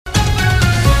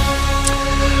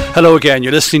Hello again,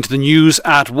 you're listening to the news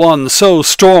at 1. So,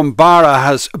 Storm Bara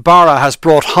has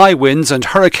brought high winds and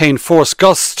hurricane force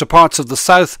gusts to parts of the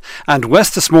south and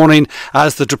west this morning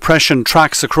as the depression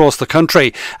tracks across the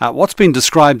country. What's been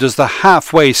described as the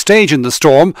halfway stage in the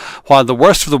storm. While the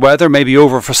worst of the weather may be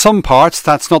over for some parts,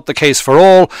 that's not the case for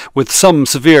all, with some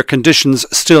severe conditions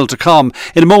still to come.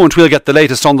 In a moment we'll get the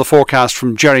latest on the forecast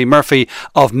from Gerry Murphy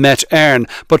of Met Éireann.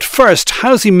 But first,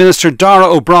 Housing Minister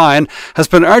Darragh O'Brien has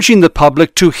been urging the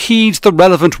public to heed the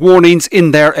relevant warnings in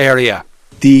their area.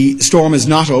 The storm is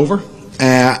not over,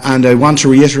 and I want to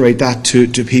reiterate that to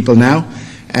people now,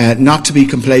 not to be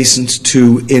complacent,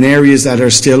 in areas that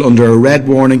are still under a red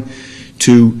warning,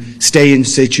 to stay in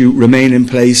situ, remain in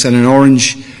place, and in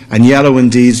orange and yellow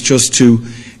indeed, just to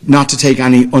not to take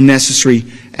any unnecessary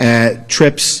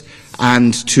trips,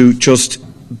 and to just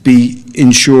be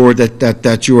ensured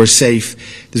that you are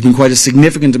safe. There's been quite a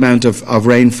significant amount of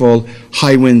rainfall,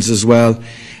 high winds as well.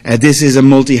 This is a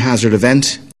multi-hazard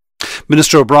event.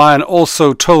 Minister O'Brien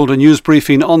also told a news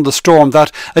briefing on the storm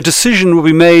that a decision will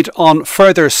be made on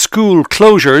further school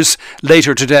closures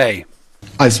later today.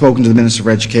 I've spoken to the Minister for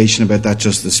Education about that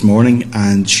just this morning,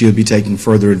 and she'll be taking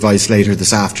further advice later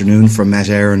this afternoon from Met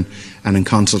Éireann and in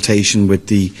consultation with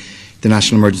the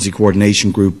National Emergency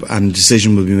Coordination Group, and a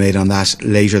decision will be made on that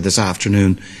later this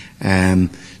afternoon.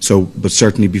 But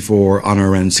certainly before, on or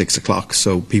around 6 o'clock.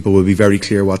 So people will be very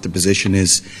clear what the position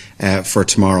is for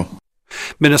tomorrow.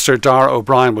 Minister Darragh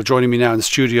O'Brien, joining me now in the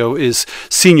studio, is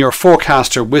Senior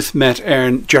Forecaster with Met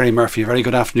Éireann, Gerry Murphy. A very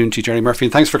good afternoon to you, Gerry Murphy,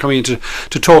 and thanks for coming in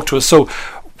to talk to us. So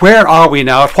where are we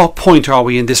now? At what point are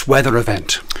we in this weather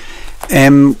event?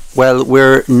 Well,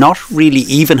 we're not really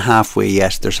even halfway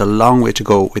yet. There's a long way to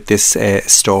go with this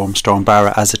Storm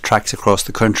Bara, as it tracks across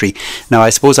the country. Now, I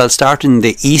suppose I'll start in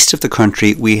the east of the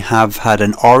country. We have had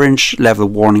an orange level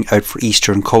warning out for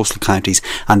eastern coastal counties,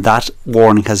 and that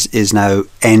warning is now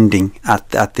ending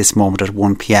at this moment at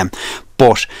 1 p.m.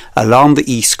 But along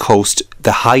the east coast,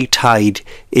 the high tide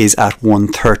is at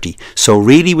 1:30. So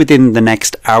really within the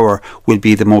next hour will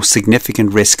be the most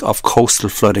significant risk of coastal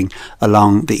flooding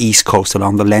along the east coast,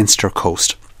 along the Leinster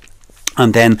coast.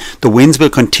 And then the winds will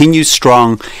continue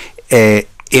strong in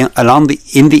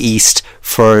the east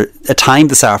for a time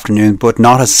this afternoon, but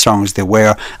not as strong as they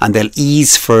were, and they'll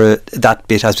ease for that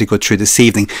bit as we go through this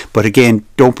evening. But again,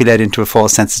 don't be led into a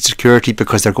false sense of security,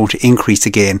 because they're going to increase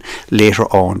again later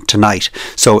on tonight.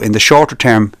 So in the shorter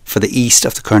term for the east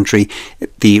of the country,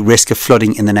 the risk of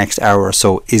flooding in the next hour or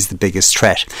so is the biggest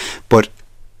threat. But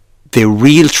the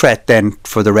real threat then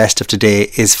for the rest of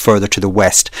today is further to the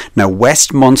west. Now,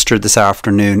 West Munster this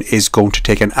afternoon is going to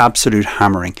take an absolute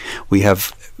hammering. We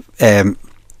have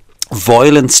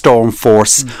violent storm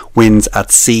force winds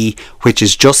at sea, which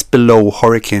is just below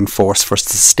hurricane force for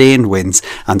sustained winds,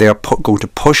 and they are going to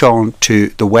push on to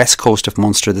the west coast of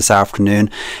Munster this afternoon.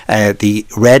 The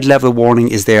red level warning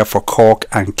is there for Cork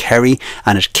and Kerry,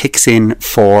 and it kicks in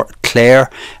for Clare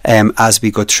as we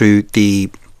go through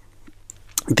the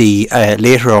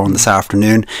later on this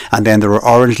afternoon. And then there are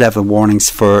orange level warnings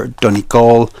for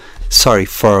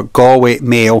for Galway,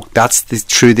 Mayo, that's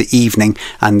through the evening.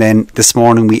 And then this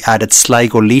morning we added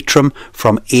Sligo, Leitrim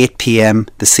from 8 p.m.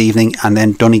 this evening, and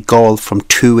then Donegal from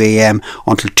 2 a.m.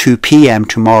 until 2 p.m.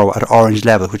 tomorrow at orange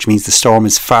level, which means the storm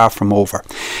is far from over.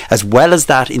 As well as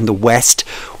that, in the west,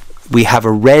 we have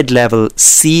a red level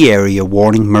sea area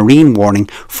warning, marine warning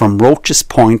from Roach's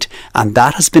Point, and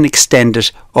that has been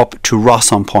extended up to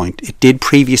Rosson Point. It did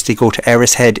previously go to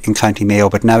Errishead in County Mayo,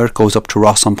 but now it goes up to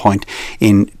Rosson Point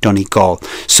in Donegal.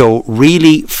 So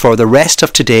really, for the rest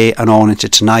of today and on into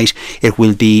tonight, it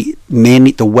will be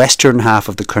mainly the western half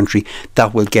of the country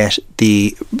that will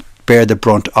bear the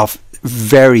brunt of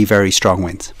very, very strong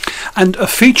winds. And a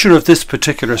feature of this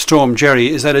particular storm, Gerry,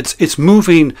 is that it's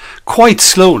moving quite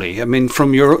slowly. I mean,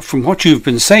 from what you've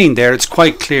been saying there, it's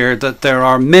quite clear that there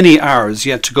are many hours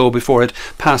yet to go before it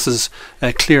passes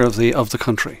clear of the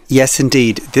country. Yes,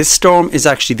 indeed. This storm is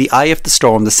actually the eye of the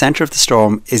storm. The centre of the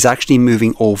storm is actually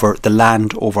moving over the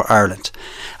land over Ireland,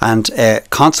 and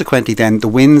consequently, then the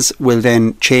winds will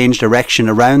then change direction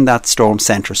around that storm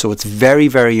centre. So it's very,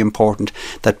 very important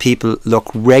that people look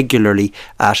regularly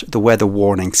at the weather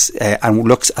warnings and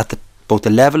looks at both the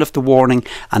level of the warning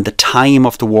and the time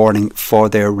of the warning for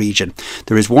their region.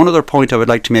 There is one other point I would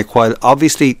like to make. While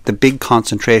obviously the big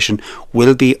concentration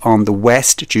will be on the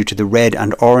west due to the red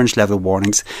and orange level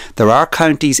warnings, there are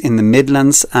counties in the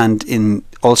Midlands and in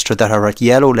Ulster that are at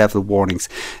yellow level warnings.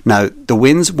 Now, the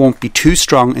winds won't be too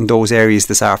strong in those areas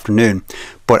this afternoon,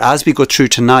 but as we go through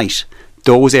tonight,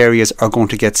 those areas are going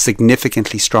to get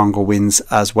significantly stronger winds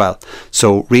as well.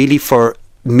 So really, for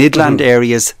midland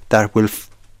areas that will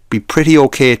be pretty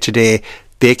okay today.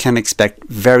 They can expect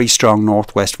very strong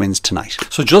northwest winds tonight.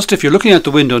 So just if you're looking out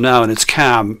the window now and it's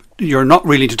calm, you're not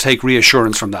really to take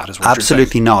reassurance from that, is what you're saying?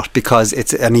 Absolutely not, because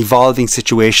it's an evolving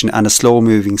situation and a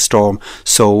slow-moving storm.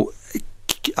 So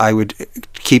I would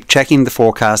keep checking the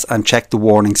forecast and check the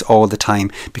warnings all the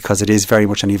time, because it is very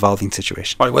much an evolving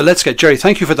situation. All right, well, let's get Gerry.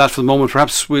 Thank you for that for the moment.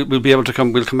 Perhaps we'll be able to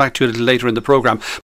we'll come back to it a little later in the programme.